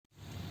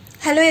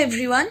Hello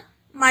everyone,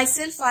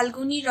 myself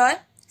Falguni Roy,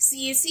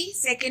 CSE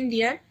second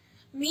year.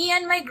 Me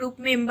and my group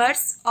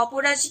members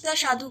Aparajita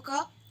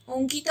SADHUKHAN,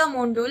 Ankita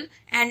MONDAL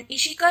and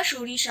Ishika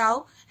SURI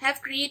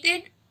have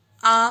created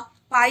a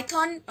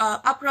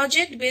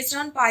project based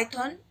on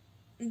Python.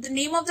 The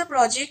name of the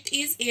project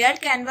is Air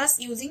Canvas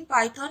using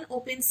Python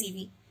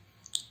OpenCV.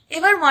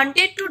 Ever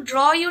wanted to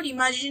draw your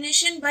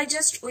imagination by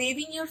just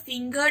waving your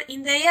finger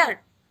in the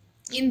air?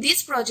 In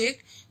this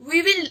project,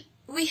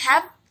 we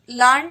have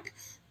learned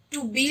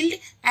to build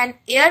an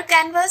air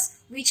canvas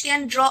which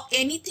can draw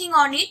anything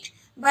on it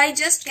by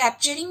just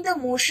capturing the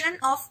motion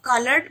of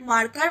colored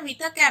marker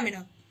with a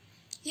camera.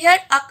 Here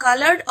a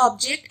colored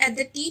object at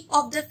the tip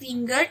of the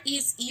finger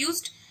is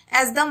used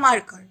as the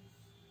marker.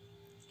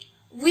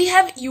 We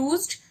have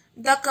used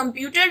the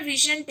computer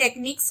vision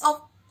techniques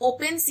of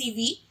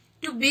OpenCV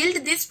to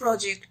build this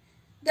project.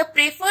 The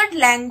preferred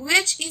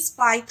language is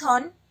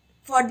Python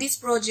for this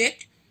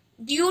project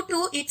due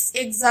to its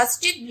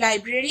exhaustive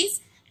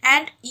libraries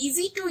and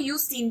easy to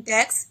use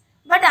syntax,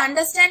 but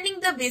understanding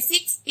the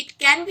basics, it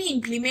can be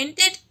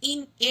implemented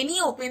in any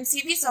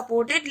OpenCV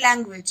supported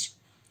language.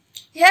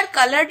 Here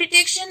color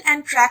detection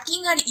and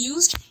tracking are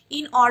used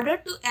in order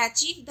to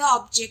achieve the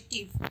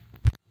objective.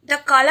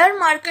 The color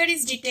marker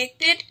is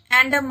detected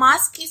and a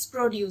mask is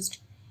produced.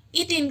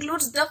 It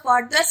includes the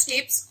further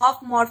steps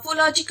of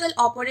morphological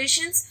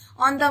operations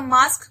on the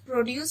mask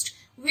produced,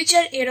 which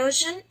are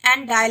erosion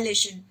and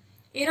dilation.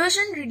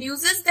 Erosion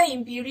reduces the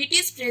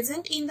impurities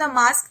present in the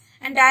mask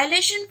and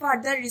dilation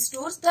further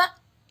restores the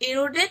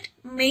eroded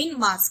main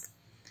mask.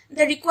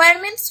 The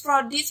requirements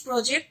for this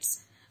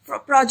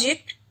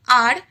project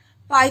are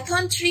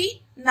Python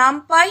 3,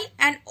 NumPy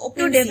and OpenCV.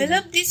 To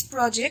develop this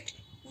project,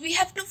 we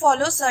have to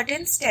follow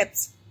certain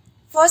steps.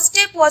 First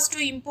step was to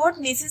import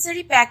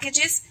necessary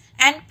packages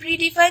and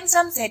predefine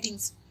some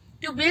settings.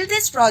 To build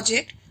this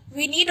project,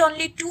 we need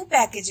only two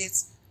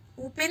packages,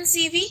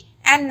 OpenCV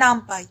and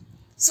NumPy.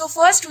 So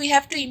first we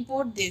have to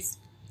import this.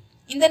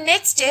 In the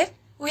next step,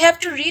 we have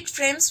to read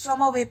frames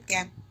from a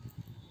webcam.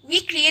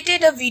 We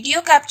created a video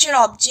capture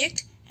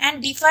object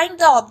and defined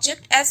the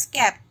object as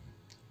cap.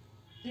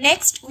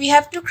 Next, we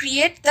have to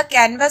create the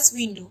canvas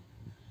window.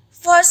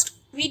 First,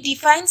 we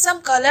define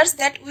some colors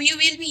that we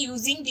will be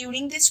using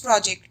during this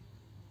project.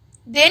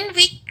 Then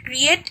we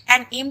create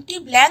an empty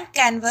blank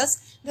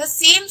canvas the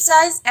same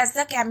size as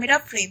the camera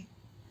frame.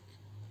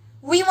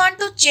 We want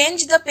to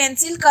change the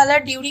pencil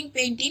color during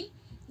painting.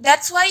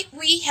 That's why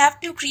we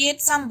have to create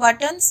some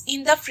buttons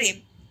in the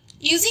frame.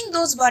 Using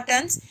those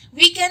buttons,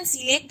 we can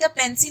select the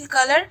pencil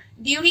color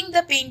during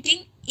the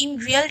painting in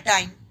real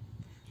time.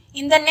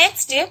 In the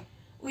next step,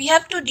 we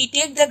have to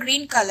detect the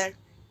green color.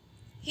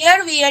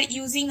 Here we are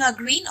using a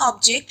green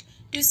object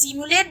to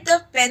simulate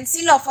the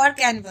pencil of our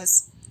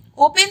canvas.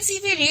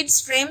 OpenCV reads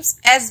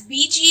frames as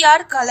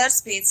BGR color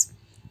space.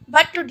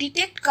 But to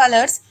detect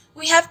colors,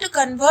 we have to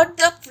convert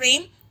the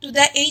frame to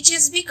the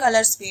HSV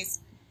color space.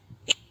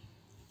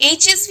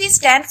 HSV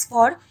stands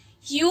for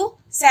hue,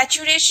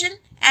 saturation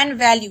and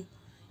value.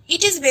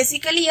 It is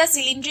basically a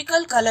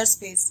cylindrical color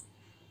space.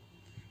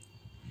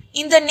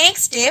 In the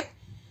next step,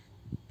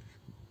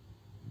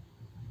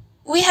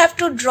 we have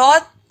to draw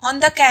on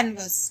the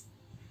canvas.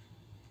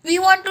 We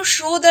want to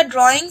show the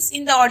drawings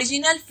in the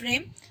original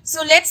frame,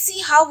 so let's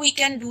see how we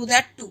can do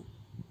that too.